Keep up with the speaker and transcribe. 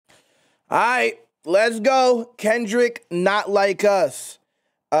All right, let's go. Kendrick, Not Like Us.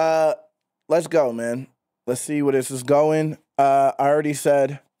 Let's go, man. Let's see where this is going. I already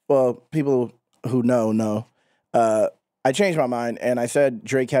said, well, people who know. I changed my mind, and I said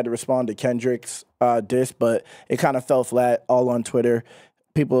Drake had to respond to Kendrick's diss, but it kind of fell flat all on Twitter.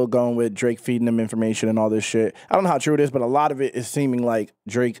 People going with Drake feeding them information and all this shit. I don't know how true it is, but a lot of it is seeming like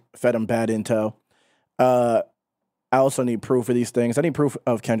Drake fed him bad intel. I also need proof of these things. I need proof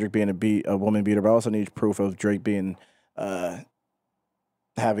of Kendrick being a woman beater, but I also need proof of Drake being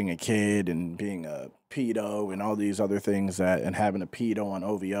having a kid and being a pedo and all these other things and having a pedo on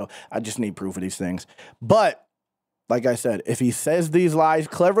OVO. I just need proof of these things. But like I said, if he says these lies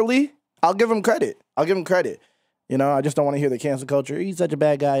cleverly, I'll give him credit. You know, I just don't want to hear the cancel culture. He's such a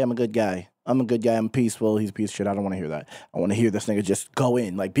bad guy. I'm a good guy. I'm peaceful. He's a piece of shit. I don't want to hear that. I want to hear this nigga just go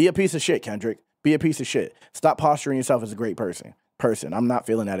in. Like, be a piece of shit, Kendrick. Be a piece of shit. Stop posturing yourself as a great person. I'm not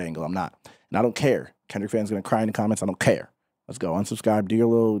feeling that angle. I'm not. And I don't care. Kendrick fans going to cry in the comments. I don't care. Let's go. Unsubscribe. Do your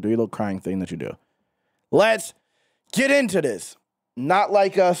little crying thing that you do. Let's get into this. Not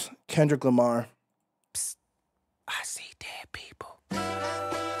Like Us, Kendrick Lamar. Psst. I see dead people.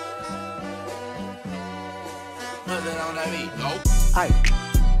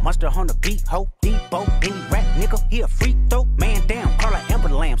 Monster on the beat, ho, Debo, any rap nigga, he a freak throw, man down, call her Amber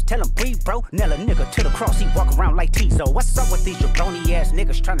Lambs, tell him breathe, bro, nail a nigga to the cross, he walk around like Tizo. What's up with these jabroni ass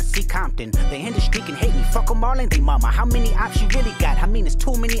niggas trying to see Compton? The industry can hate me, fuck them all and they mama. How many options you really got? I mean, it's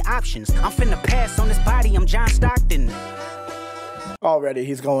too many options. I'm finna pass on this body, I'm John Stockton. Already,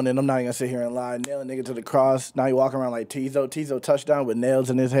 he's going in. I'm not even going to sit here and lie. Nail a nigga to the cross. Now he walking around like Tizo. Tizo touchdown with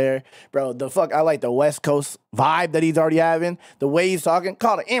nails in his hair. Bro, I like the West Coast vibe that he's already having. The way he's talking.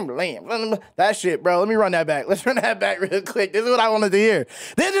 Call it Amber Lamb. That shit, bro. Let me run that back. Let's run that back real quick. This is what I wanted to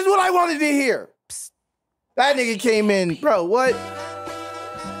hear. Psst. That nigga came in. Bro, what?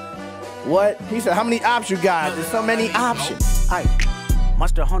 What? He said, how many options you got? There's so many options.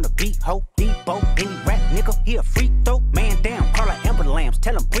 Monster on the beat, ho, Debo, any rap nigga, he a freak throw, man down, call her Amber Lambs,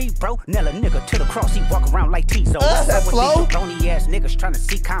 tell him breathe, bro, nail a nigga to the cross, he walk around like Tizo. What's up with these jabroni ass niggas trying to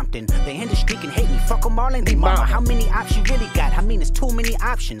see Compton? The industry can hate me, fuck them all and they mama. How many options you really got? I mean, it's too many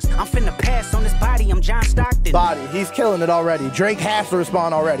options. I'm finna pass on this body, I'm John Stockton. Body, he's killing it already. Drake has to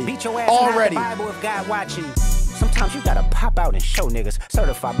respond already. Beat your ass already. Not the Bible if God watching. Sometimes you gotta pop out and show niggas.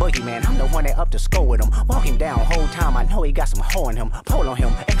 Certified boogeyman, I'm the one that up to score with him. Walk him down whole time, I know he got some hoe in him. Pole on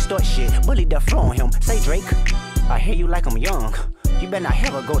him, extort shit, bully the flow on him. Say Drake, I hear you like I'm young. You better not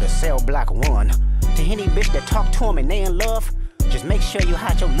ever go to cell block 1. To any bitch that talk to him and they in love, just make sure you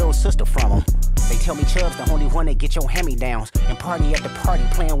hide your little sister from him. They tell me Chubb's the only one that get your hand-me-downs. And party at the party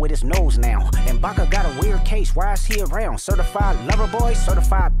playing with his nose now. And Baca got a weird case, why is he around? Certified lover boys,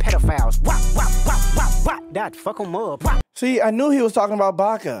 certified pedophiles. Wop, that fuck him up. Wop. See, I knew he was talking about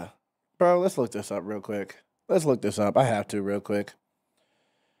Baca. Bro, let's look this up real quick. I have to real quick.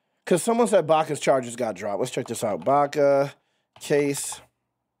 Because someone said Baca's charges got dropped. Let's check this out. Baca case.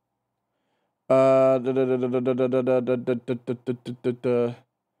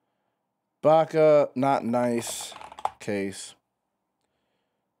 Baca, not nice case.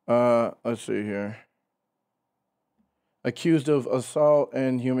 Let's see here. Accused of assault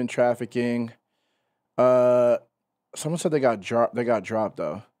and human trafficking. Someone said they got dropped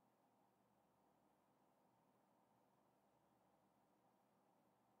though.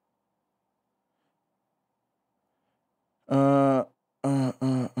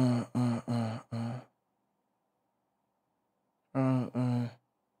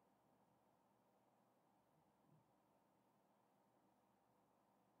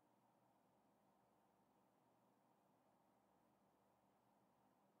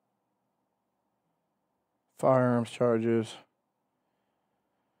 Firearms charges.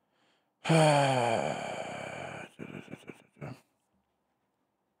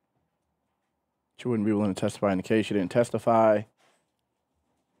 She wouldn't be willing to testify in the case. She didn't testify.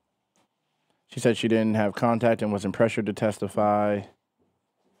 She said she didn't have contact and wasn't pressured to testify.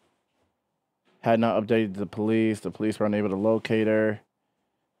 Had not updated the police. The police were unable to locate her.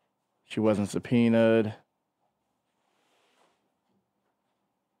 She wasn't subpoenaed.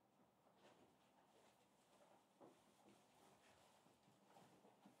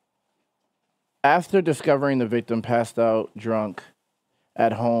 After discovering the victim passed out drunk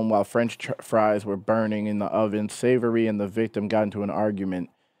at home while French fries were burning in the oven, Savory and the victim got into an argument.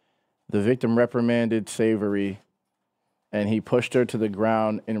 The victim reprimanded Savory, and he pushed her to the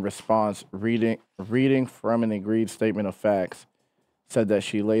ground in response, reading from an agreed statement of facts, said that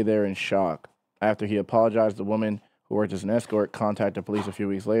she lay there in shock. After he apologized, the woman, who worked as an escort, contacted police a few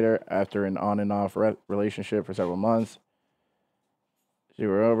weeks later after an on-and-off relationship for several months. They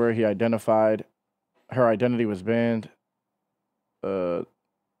were over. He identified her identity was banned. Okay.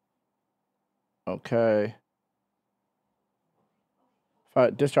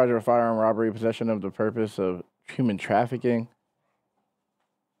 Discharge of a firearm robbery, possession of the purpose of human trafficking.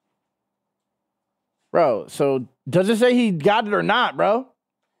 Bro, so does it say he got it or not, bro?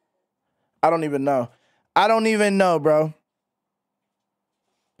 I don't even know. I don't even know, bro.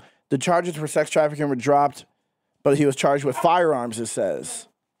 The charges for sex trafficking were dropped, but he was charged with firearms, it says.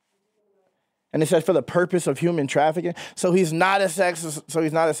 And it says for the purpose of human trafficking. So he's not a sex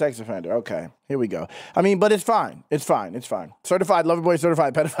offender. Okay, here we go. I mean, but it's fine. It's fine. It's fine. Certified lover boy,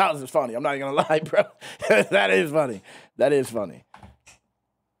 certified pedophiles is funny. I'm not even gonna lie, bro. That is funny. That is funny.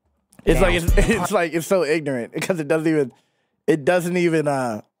 It's so ignorant because it doesn't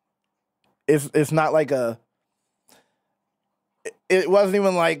even it's not like it wasn't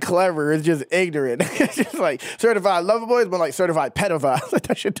even like clever. It's just ignorant. It's just like certified lover boys, but like certified pedophiles. Like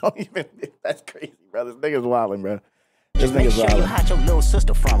that shit don't even. That's crazy, bro. This nigga's wilding, bro. This nigga's wilding. You hide your little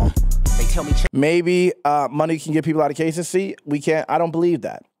sister from him. They tell me maybe money can get people out of cases. See, we can't. I don't believe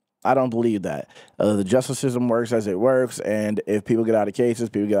that. I don't believe that. The justice system works as it works, and if people get out of cases,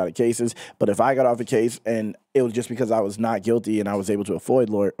 people get out of cases. But if I got off a case and it was just because I was not guilty and I was able to afford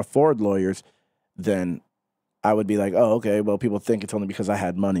lawyers, then I would be like, oh, okay, well, people think it's only because I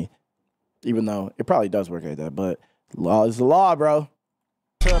had money, even though it probably does work like that. But law is the law, bro.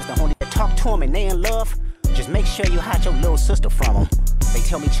 Talk to him and they in love. Just make sure you hide your little sister from him. They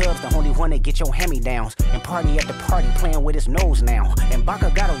tell me Chubb's the only one that get your hand-me-downs and party at the party playing with his nose now. And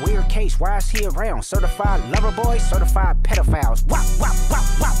Baca got a weird case. Why is he around? Certified lover boys, certified pedophiles. Wop, wop, wop,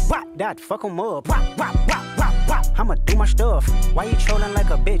 wop, wop. That fuck him up. Wop, wop, wop, wop, wop. I'ma do my stuff. Why you trolling like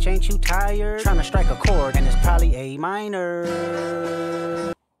a bitch? Ain't you tired? Trying to strike a chord and it's probably A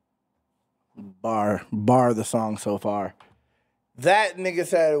minor. Bar the song so far. That nigga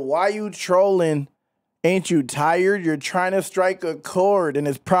said, why you trolling? Ain't you tired? You're trying to strike a chord and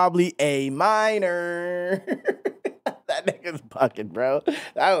it's probably A minor. That nigga's bucket, bro.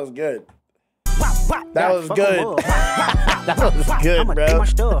 That was good. That was good. That was good, bro.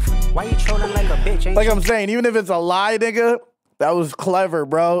 Why you trolling like a bitch? Like I'm saying, even if it's a lie, nigga, that was clever,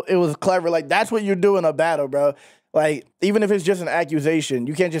 bro. It was clever. Like, that's what you do in a battle, bro. Like, even if it's just an accusation,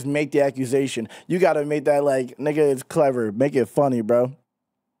 you can't just make the accusation. You gotta make that like, nigga, it's clever. Make it funny, bro.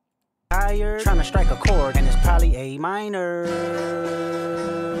 Trying to strike a chord and it's probably A minor.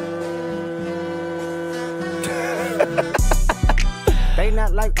 They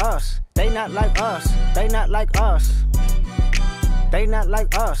not like us. They not like us. They not like us. They not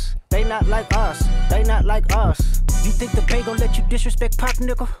like us. They not like us. They not like us. You think the Bay gon' let you disrespect Pop,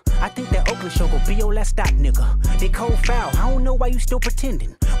 nigga? I think that Oakland show gon' be your last stop, nigga. They cold foul. I don't know why you still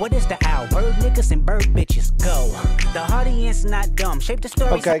pretending. What is the owl? Bird niggas and bird bitches. Go. The audience not dumb. Shape the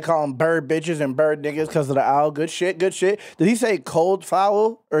story. Okay, call them bird bitches and bird niggas because of the owl. Good shit. Good shit. Did he say cold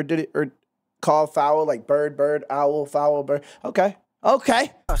foul or did it call foul like bird, owl, foul, bird? Okay.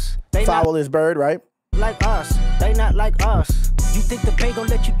 Okay. Foul is bird, right? Like us. They not like us. You think the Bay gon'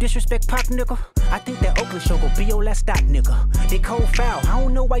 let you disrespect Pop, nigga? I think that Oakland show gon' be your last stop, nigga. They cold foul. I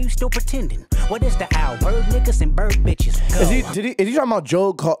don't know why you still pretending. What is the owl? Bird niggas and bird bitches. Go. Is he talking about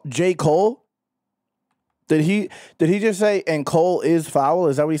J. Cole? Did he just say and Cole is foul?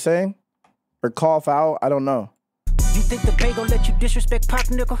 Is that what he's saying? Or call foul? I don't know. You think the Bay gon' let you disrespect Pop,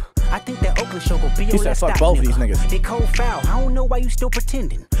 nigga? I think that Oakland show gon' be your last stop, both nigga. These niggas. They cold foul. I don't know why you still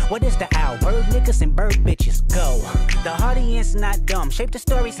pretending. What is the owl? Bird niggas and bird bitches. Go. The audience not dumb. Shape the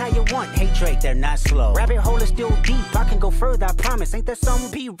stories how you want. Hey Drake, they're not slow. Rabbit hole is still deep. I can go further, I promise. Ain't that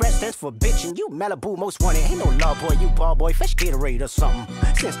something? Be rest, that's for bitching. You Malibu most wanted. Ain't no law boy, you ball boy. Fresh Gatorade or something.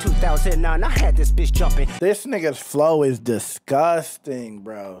 Since 2009, I had this bitch jumping. This nigga's flow is disgusting,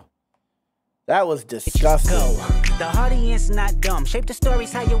 bro. That was disgusting. Go. The audience not dumb. Shape the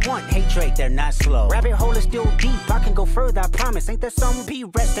stories how you want. Hey Drake, they're not slow. Rabbit hole is still deep. I can go further, I promise. Ain't that something? Be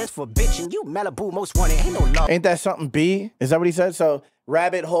rest, that's for bitching. You Malibu most wanted. Ain't no law. Ain't that something? B? Is that what he said? So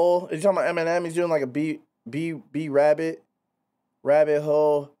rabbit hole. Is he talking about Eminem? He's doing like a B rabbit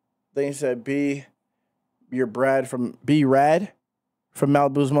hole. Then he said B. You're Brad from B Rad from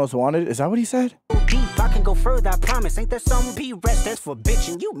Malibu's Most Wanted. Is that what he said? Deep, I can go further, I promise. Ain't that something? Be rest, that's for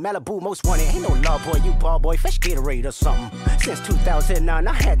bitching. You Malibu Most Wanted. Ain't no law boy, you ball boy. Fresh Gatorade or something. Since 2009,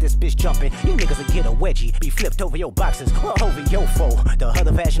 I had this bitch jumping. You niggas will get a wedgie. Be flipped over your boxes or over your foe. The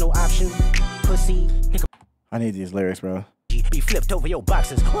other vaginal option. Pussy. Nigga. I need these lyrics, bro. Be flipped over your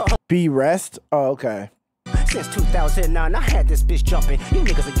boxes. Be rest? Oh, okay. Since 2009, I had this bitch jumping. You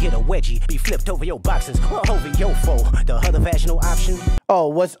niggas will get a wedgie. Be flipped over your boxes or over your foe. The other vaginal option. Oh,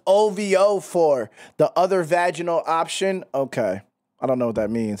 what's OVO for? The other vaginal option? Okay. I don't know what that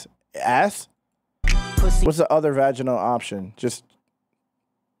means. Ass? Pussy. What's the other vaginal option? Just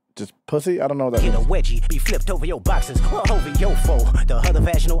pussy? I don't know what that Get a means. wedgie, be flipped over your boxes, or over your foe. The other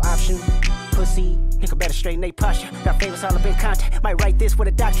vaginal option, pussy. Nigga better straighten they posture. Got favorites all up in contact. Might write this with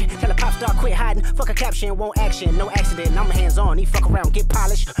a doctor. Tell a pop star quit hiding. Fuck a caption, won't action. No accident, I'm hands on. He fuck around, get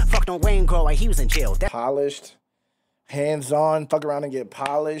polished. Fucked on Wayne Grow, he was in jail. Polished. Hands on. Fuck around and get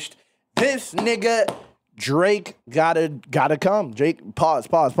polished. This nigga, Drake, gotta come. Drake, pause.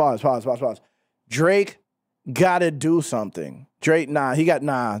 Drake gotta do something. Drake,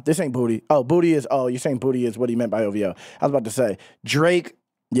 this ain't booty. Oh, you're saying booty is what he meant by OVO. I was about to say, Drake,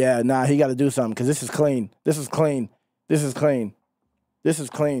 yeah, he gotta do something, because this is clean.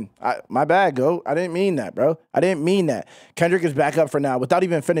 My bad, go. I didn't mean that, bro. I didn't mean that. Kendrick is back up for now, without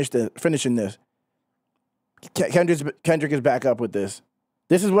even finishing this. Kendrick is back up with this.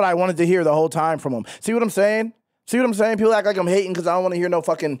 This is what I wanted to hear the whole time from him. See what I'm saying? People act like I'm hating because I don't want to hear no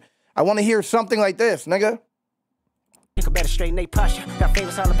fucking... I want to hear something like this, nigga. Nigga better straighten they posture. Got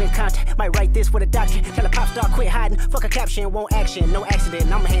favorites all up in contact. Might write this with a doctor. Tell a pop star quit hiding. Fuck a caption, won't action. No accident,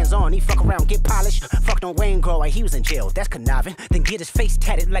 I'm hands on. He fuck around, get polished. Fucked on Wayne Grow, he was in jail. That's conniving. Then get his face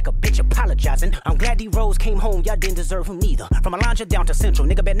tatted like a bitch apologizing. I'm glad D-Rose came home, y'all didn't deserve him neither. From Alondra down to Central,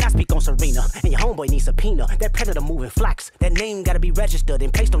 nigga better not speak on Serena. And your homeboy needs subpoena. That predator moving flocks. That name gotta be registered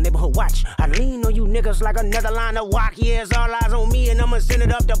and placed on neighborhood watch. I lean on you niggas like another line of walk. Yeah, it's all eyes on me and I'ma send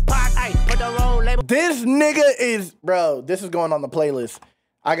it up the pot. Ay, put the roll label. This nigga is, bro, this is going on the playlist.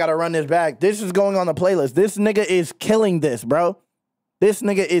 I gotta run this back. This is going on the playlist. This nigga is killing this, bro. This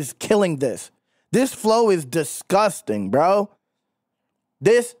nigga is killing this. This flow is disgusting, bro.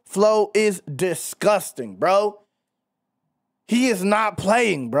 This flow is disgusting, bro. He is not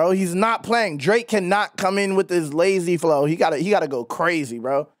playing, bro. He's not playing. Drake cannot come in with this lazy flow. He gotta go crazy,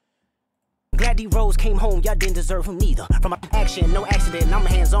 bro. Glad D-Rose came home, y'all didn't deserve him neither. From action, no accident, I'm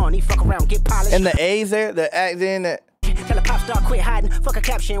hands on. He fuck around, get polished. And the A's there, the in that. Tell a pop star quit hiding. Fuck a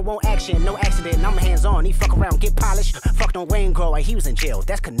caption, won't action. No accident, I'm hands on. He fuck around, get polished. Fucked on Wayne Grow, he was in jail.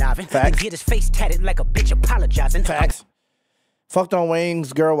 That's conniving. Facts. And get his face tatted like a bitch apologizing. Facts. Fucked on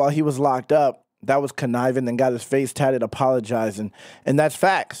Wayne's girl while he was locked up. That was conniving. Then got his face tatted apologizing. And that's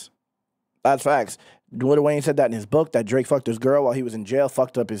facts. That's facts. Lil Wayne said that in his book, that Drake fucked his girl while he was in jail,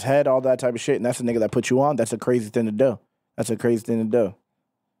 fucked up his head, all that type of shit. And that's the nigga that put you on. That's a crazy thing to do. That's a crazy thing to do.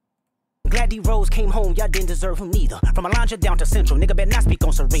 Glad D-Rose came home, y'all didn't deserve him neither. From Alondra down to Central, nigga better not speak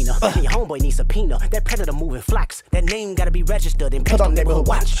on Serena. And your homeboy needs subpoena. That predator moving flocks. That name gotta be registered and placed on neighborhood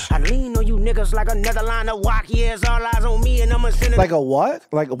watch. I lean on you niggas like another line of walk. Yeah, it's all eyes on me and I'ma send it. Like a what?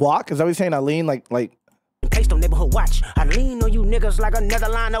 Like a walk? Is that what you're saying? I lean like... Placed on neighborhood watch. I lean on you niggas like another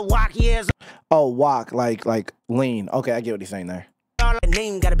line of walk. Yeah, oh, walk, like lean. Okay, I get what he's saying there. the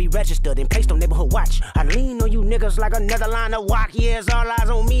name gotta be registered and placed on neighborhood watch. I lean on you niggas like another line of walk. Yeah, it's all eyes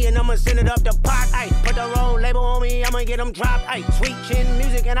on me and I'ma send it up the pot. Ay, put the roll label on me, I'ma get them dropped. Ay, sweet chin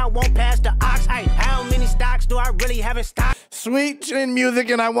music and I won't pass the ox. Ay, how many stocks do I really have in stock? Sweet chin music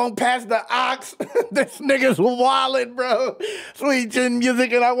and I won't pass the ox. This nigga's wildin', bro. Sweet chin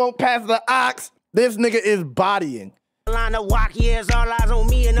music and I won't pass the ox. This nigga is bodying. Line of walk, yeah, it's all eyes on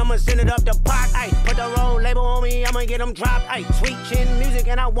me and I'ma send it up the pot. Ay, put the roll label on me, I'ma get them dropped. Ay, sweet chin music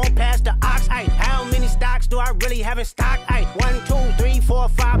and I won't pass the ox. Ay, how many stocks do I really have in stock? Ay, 1, 2, 3, 4,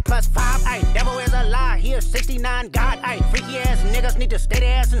 5 plus 5. Ay, devil is a lie, here's 69 God. Ay, freaky ass niggas need to stay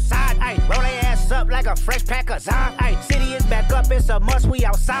their ass inside. Ay, roll their ass up like a fresh pack of Zod. Ay, city is back up, it's a must, we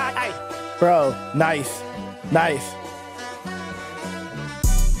outside. Ay, bro, nice, nice.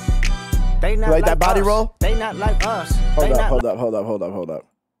 They not like that body us. roll? They not like us. Hold up.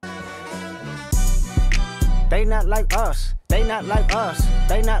 They not like us. They not like us.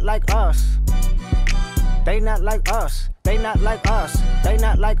 They not like us. They not like us. They not like us. They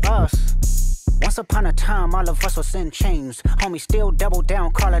not like us. Once upon a time, all of us was in chains. Homie still double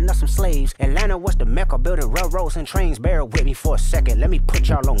down, calling us some slaves. Atlanta was the mecca, building railroads and trains. Bear with me for a second, let me put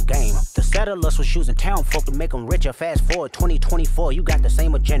y'all on game. The settlers was using town folk to make them richer. Fast forward 2024, you got the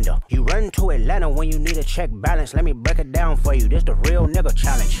same agenda. You run to Atlanta when you need a check balance. Let me break it down for you, this the real nigga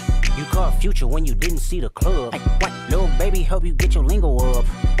challenge. You caught Future when you didn't see the club. Like, what? Little baby help you get your lingo up.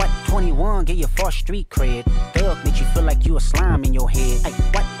 What? 21 get your first street cred. Thug make you feel like you a slime in your head. Like,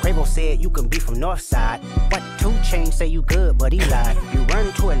 what? Quavo said you can be from Northside. What? 2 Chainz say you good, but he lied. You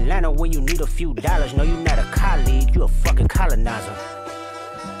run to Atlanta when you need a few dollars. No, you not a colleague, you a fucking colonizer.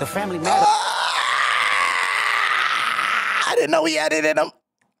 The family matter. I didn't know he had it in him.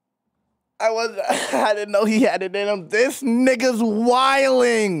 I didn't know he had it in him. This nigga's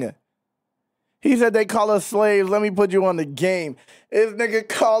wilding. He said they call us slaves. Let me put you on the game. This nigga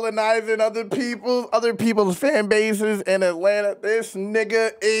colonizing other people's fan bases in Atlanta. This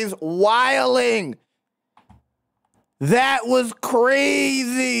nigga is wilding. That was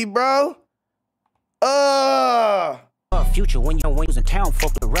crazy, bro. Future when you was in town for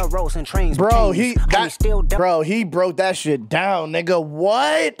the railroads and trains. Bro, he broke that shit down, nigga.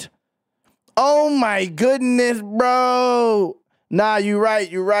 What? Oh my goodness, bro. Nah, you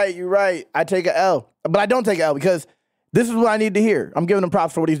right. I take a L. But I don't take a L because this is what I need to hear. I'm giving him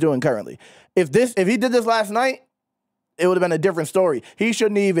props for what he's doing currently. If he did this last night, it would have been a different story. He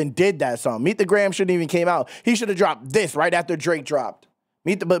shouldn't even did that song. Meet the Grams shouldn't even came out. He should have dropped this right after Drake dropped.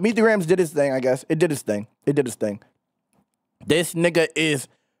 But Meet the Grams did his thing, I guess. It did his thing. This nigga is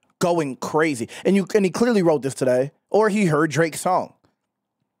going crazy. And he clearly wrote this today. Or he heard Drake's song.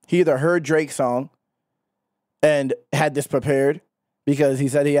 He either heard Drake's song and had this prepared because he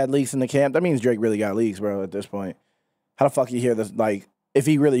said he had leaks in the camp. That means Drake really got leaks, bro, at this point. How the fuck you hear this? Like, if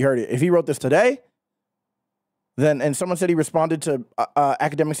he really heard it. If he wrote this today, then, and someone said he responded to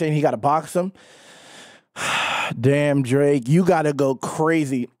academics saying he got to box him. Damn, Drake, you got to go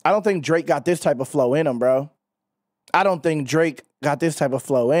crazy. I don't think Drake got this type of flow in him, bro. How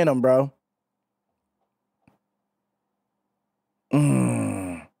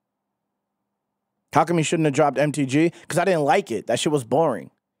come he shouldn't have dropped MTG? Because I didn't like it. That shit was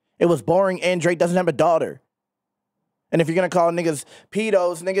boring. It was boring, and Drake doesn't have a daughter. And if you're going to call niggas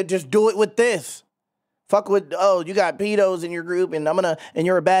pedos, nigga, just do it with this. Fuck with, oh, you got pedos in your group, and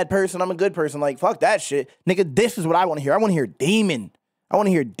you're a bad person, I'm a good person. Like, fuck that shit. Nigga, this is what I want to hear. I want to hear Demon. I want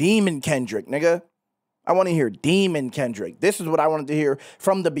to hear Demon Kendrick, nigga. I want to hear Demon Kendrick. This is what I wanted to hear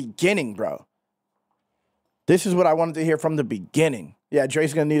from the beginning, bro. This is what I wanted to hear from the beginning. Yeah,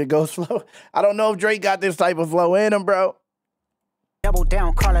 Drake's going to need to go slow. I don't know if Drake got this type of flow in him, bro. Double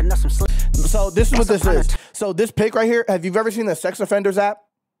down, calling us some slip. So this is what this is. So this pic right here, have you ever seen the Sex Offenders app?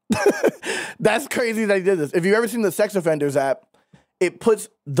 That's crazy that he did this. If you've ever seen the Sex Offenders app, it puts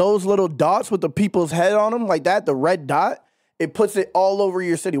those little dots with the people's head on them like that, the red dot. It puts it all over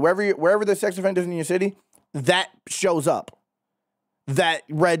your city. Wherever the sex offenders in your city, that shows up. That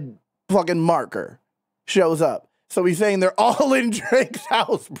red fucking marker shows up. So he's saying they're all in Drake's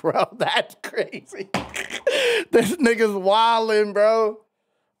house, bro. That's crazy. This nigga's wildin', bro.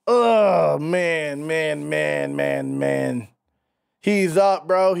 Oh, man. He's up,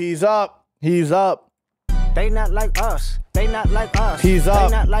 bro. He's up. They not like us. He's up.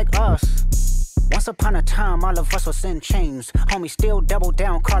 They not like us. Once upon a time, all of us was in chains. Homie still double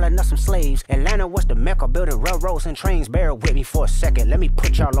down, calling us some slaves. Atlanta was the mecca, building railroads and trains. Bear with me for a second, let me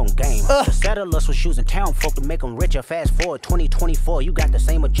put y'all on game. The settlers was using town folk to make them richer. Fast forward 2024, you got the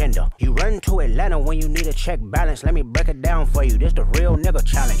same agenda. You run to Atlanta when you need a check balance. Let me break it down for you, this the real nigga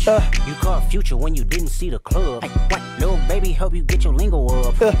challenge. You caught Future when you didn't see the club. Like, what? Little baby help you get your lingo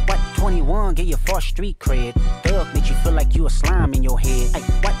up. What? 21, get your first street cred. Thug made you feel like you a slime in your head. Like,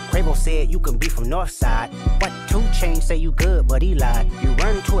 what? Quavo said you can be from Northside. What? 2 Chainz say you good, but he lied. You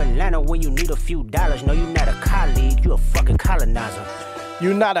run to Atlanta when you need a few dollars. No, you not a colleague, you a fucking colonizer.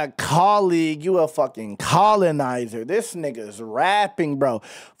 You not a colleague, you a fucking colonizer. This nigga's rapping, bro.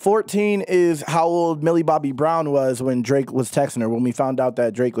 14 is how old Millie Bobby Brown was when Drake was texting her. When we found out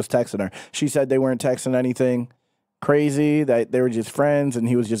that Drake was texting her, she said they weren't texting anything crazy, that they were just friends, and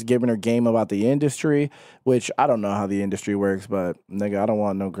he was just giving her game about the industry, which I don't know how the industry works, but nigga, I don't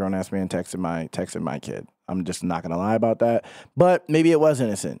want no grown-ass man texting my kid. I'm just not gonna lie about that. But maybe it was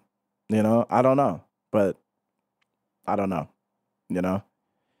innocent, you know? I don't know. But I don't know, you know?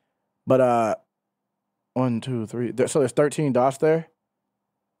 But 1, 2, 3. So there's 13 dots there.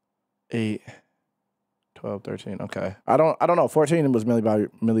 8, 12, 13. Okay. I don't know. 14 was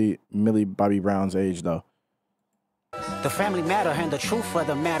Millie Bobby Brown's age though. The family matter and the truth of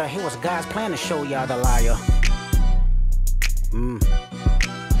the matter. Here was God's plan to show y'all the liar.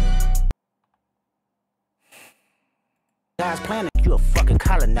 God's plan to you a fucking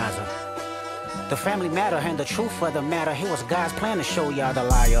colonizer. The family matter and the truth of the matter. Here was God's plan to show y'all the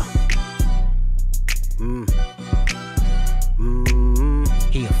liar.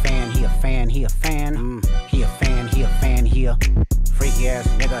 He a fan, he a fan, he a fan. He a fan, he a fan, he a freaky ass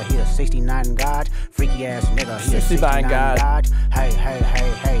nigga, he a 69 God. Freaky ass nigga, he a 69 God.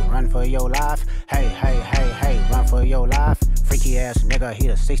 Hey, run for your life. Hey, run for your life. Freaky ass nigga, he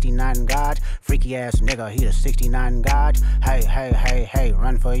a 69 God. Freaky ass nigga, he a 69 God. Hey,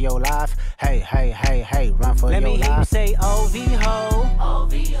 run for your life. Hey, run for your life. Let me hear you say OV-ho.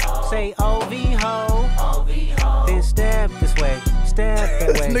 Say OV-ho. Then step this way. Step that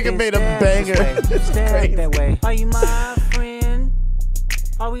way. This nigga made a banger. Step that way. Are you my friend?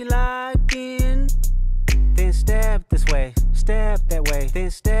 Are we locked in? this way, step that way, then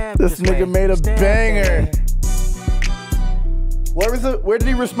step This nigga way, made a step banger. that way. Where did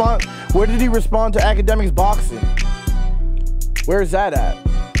he respond? Where did he respond to Academics boxing? Where's that at?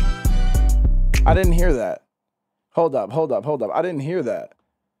 I didn't hear that. Hold up. I didn't hear that.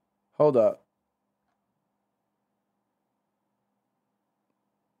 Hold up.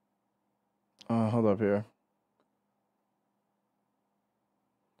 Hold up here.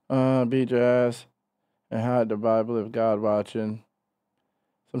 Beat your ass and hide the Bible if God watching.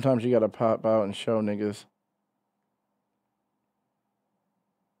 Sometimes you gotta pop out and show niggas.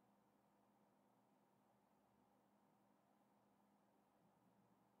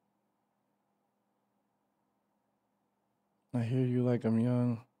 I hear you like I'm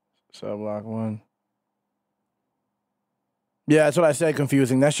young. Sublock 1. Yeah, that's what I said,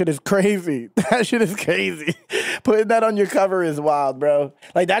 confusing. That shit is crazy. That shit is crazy. Putting that on your cover is wild, bro.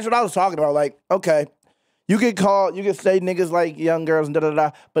 Like, that's what I was talking about. Like, okay, you could say niggas like young girls and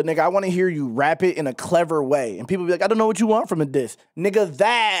da-da-da, but nigga, I want to hear you rap it in a clever way. And people be like, I don't know what you want from a diss. Nigga,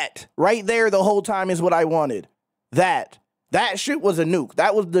 that right there the whole time is what I wanted. That shit was a nuke.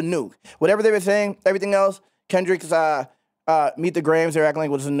 That was the nuke. Whatever they were saying, everything else, Kendrick's Meet the Grams, they're acting like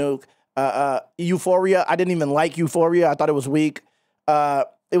it was a nuke. Euphoria, I didn't even like Euphoria. I thought it was weak.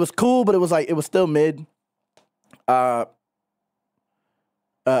 It was cool, but it was still mid.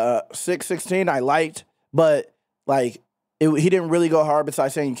 616 I liked, but like he didn't really go hard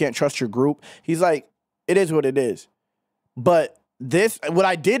besides saying you can't trust your group. He's like, it is what it is. But this, what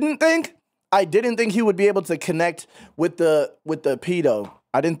I didn't think he would be able to connect with the pedo.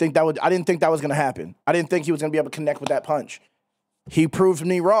 I didn't think that was gonna happen. I didn't think he was gonna be able to connect with that punch. He proved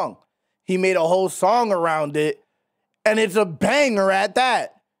me wrong. He made a whole song around it, and it's a banger at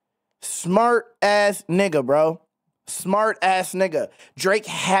that. Smart ass nigga, bro. Smart ass nigga. Drake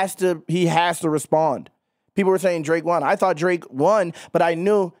has to respond. People were saying Drake won. I thought Drake won, but I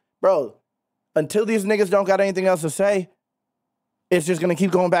knew, bro, until these niggas don't got anything else to say, it's just gonna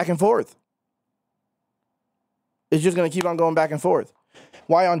keep going back and forth. It's just gonna keep on going back and forth.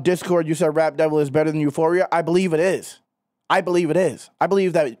 Why on Discord you said Rap Devil is better than Euphoria? I believe it is. I believe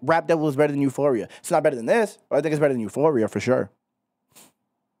that Rap Devil is better than Euphoria. It's not better than this, but I think it's better than Euphoria for sure.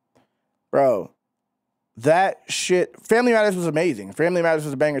 Bro, that shit, Family Matters was amazing. Family Matters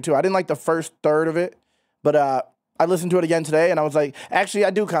was a banger too. I didn't like the first third of it, but I listened to it again today and I was like, actually, I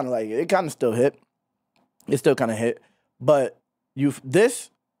do kind of like it. It kind of still hit. It still kind of hit. But this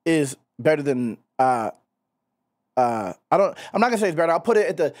is better than I'm not gonna say it's better. I'll put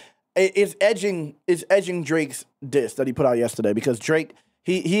it at it's edging Drake's diss that he put out yesterday, because Drake,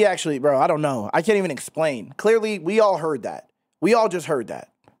 he actually, bro, I don't know. I can't even explain. Clearly, we all heard that. We all just heard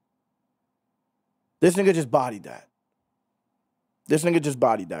that. This nigga just bodied that. This nigga just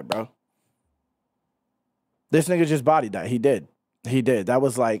bodied that, bro. This nigga just bodied that. He did. That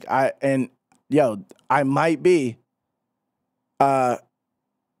was like, I might be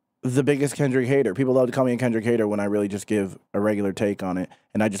the biggest Kendrick hater. People love to call me a Kendrick hater when I really just give a regular take on it,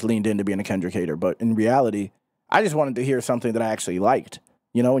 and I just leaned into being a Kendrick hater. But in reality, I just wanted to hear something that I actually liked.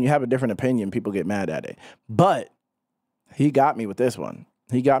 You know, when you have a different opinion, people get mad at it. But he got me with this one.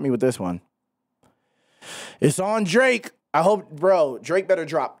 It's on Drake. I hope, bro, Drake better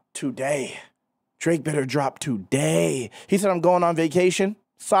drop today. He said, I'm going on vacation.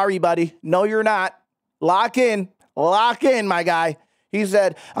 Sorry, buddy. No, you're not. Lock in, my guy. He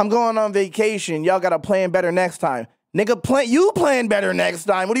said, I'm going on vacation. Y'all got to plan better next time. Nigga, you plan better next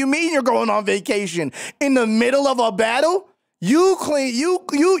time. What do you mean you're going on vacation? In the middle of a battle? You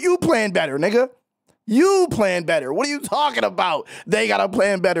plan better, nigga. You plan better. What are you talking about? They got to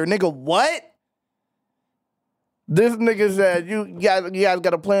plan better. Nigga, what? This nigga said, you guys got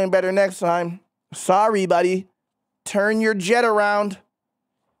to plan better next time. Sorry, buddy. Turn your jet around.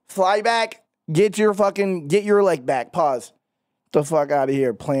 Fly back. Get your leg back. Pause. The fuck out of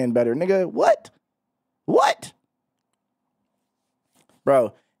here. Plan better. Nigga, what? What?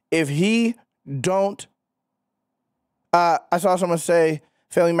 Bro, if he don't... I saw someone say,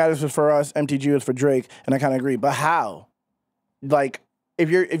 Family Matters was for us, MTG was for Drake, and I kind of agree. But how? Like, if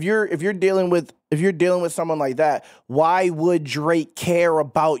you're dealing with someone like that, why would Drake care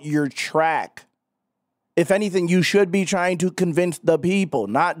about your track? If anything, you should be trying to convince the people,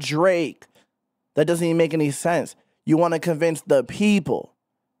 not Drake. That doesn't even make any sense. You want to convince the people.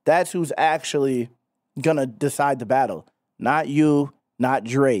 That's who's actually gonna decide the battle. Not you, not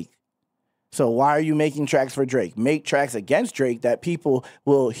Drake. So why are you making tracks for Drake? Make tracks against Drake that people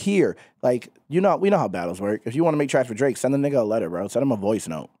will hear. Like, we know how battles work. If you want to make tracks for Drake, send the nigga a letter, bro. Send him a voice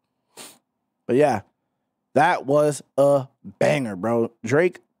note. But yeah, that was a banger, bro.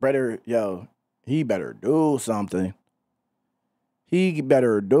 Drake better, he better do something. He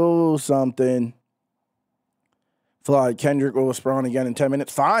better do something. Flawd Kendrick will spawn again in 10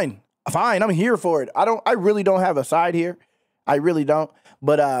 minutes. Fine. I'm here for it. I really don't have a side here. I really don't.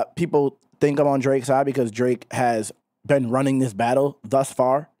 But people think I'm on Drake's side because Drake has been running this battle thus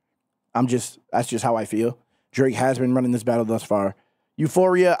far. That's just how I feel. Drake has been running this battle thus far.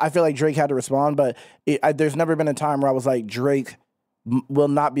 Euphoria, I feel like Drake had to respond, but there's never been a time where I was like, Drake will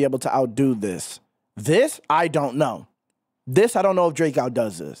not be able to outdo this. This, I don't know. This, I don't know if Drake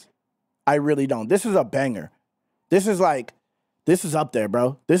outdoes this. I really don't. This is a banger. This is up there,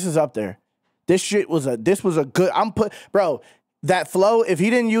 bro. This is up there. This was a good, bro, that flow, if he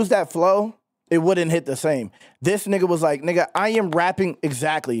didn't use that flow, it wouldn't hit the same. This nigga was like, nigga, I am rapping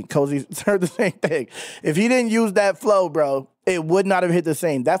exactly. Cozy heard the same thing. If he didn't use that flow, bro, it would not have hit the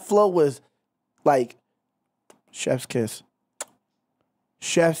same. That flow was like chef's kiss.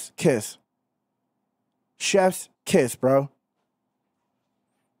 Chef's kiss. Chef's kiss, bro.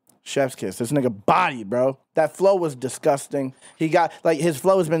 Chef's kiss. This nigga body, bro. That flow was disgusting. He got, like, his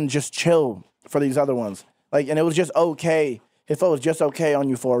flow has been just chill for these other ones. Like, and it was just okay. His flow was just okay on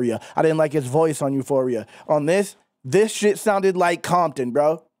Euphoria. I didn't like his voice on Euphoria. On this shit sounded like Compton,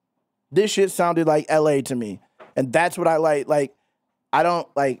 bro. This shit sounded like LA to me. And that's what I like. Like,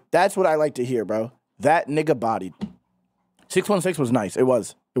 that's what I like to hear, bro. That nigga bodied. 616 was nice. It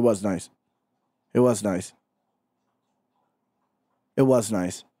was nice. It was nice. It was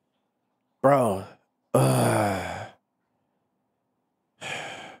nice. Bro.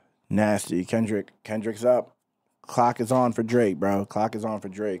 Nasty. Kendrick's up. Clock is on for Drake, bro. Clock is on for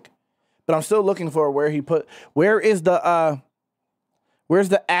Drake. But I'm still looking for where's the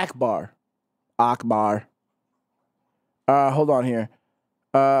Akbar? Akbar. Hold on here.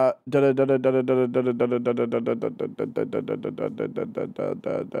 Someone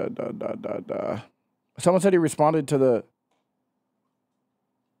said he responded to the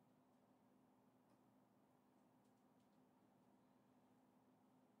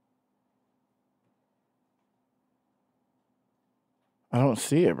I don't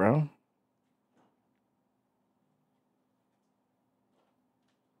see it, bro.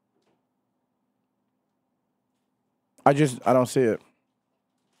 I don't see it.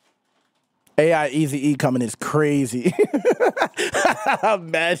 AI Easy E coming is crazy.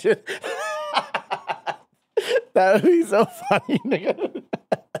 Imagine. That would be so funny, nigga.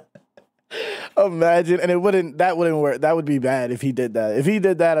 Imagine, and that wouldn't work. That would be bad if he did that. If he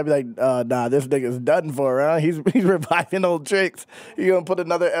did that, I'd be like, nah, this nigga's done for, huh? He's reviving old tricks. You gonna put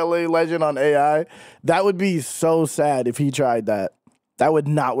another LA legend on AI? That would be so sad if he tried that. That would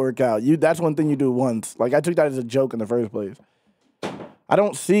not work out. That's one thing you do once. Like, I took that as a joke in the first place. I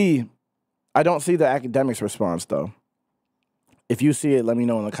don't see the academics response, though. If you see it, let me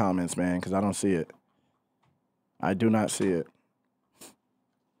know in the comments, man, because I don't see it. I do not see it.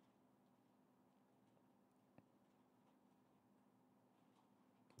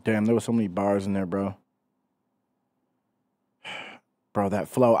 Damn, there was so many bars in there, bro. Bro, that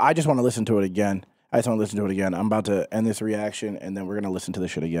flow. I just want to listen to it again. I'm about to end this reaction, and then we're going to listen to the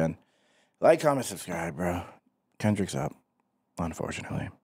shit again. Like, comment, subscribe, bro. Kendrick's up, unfortunately.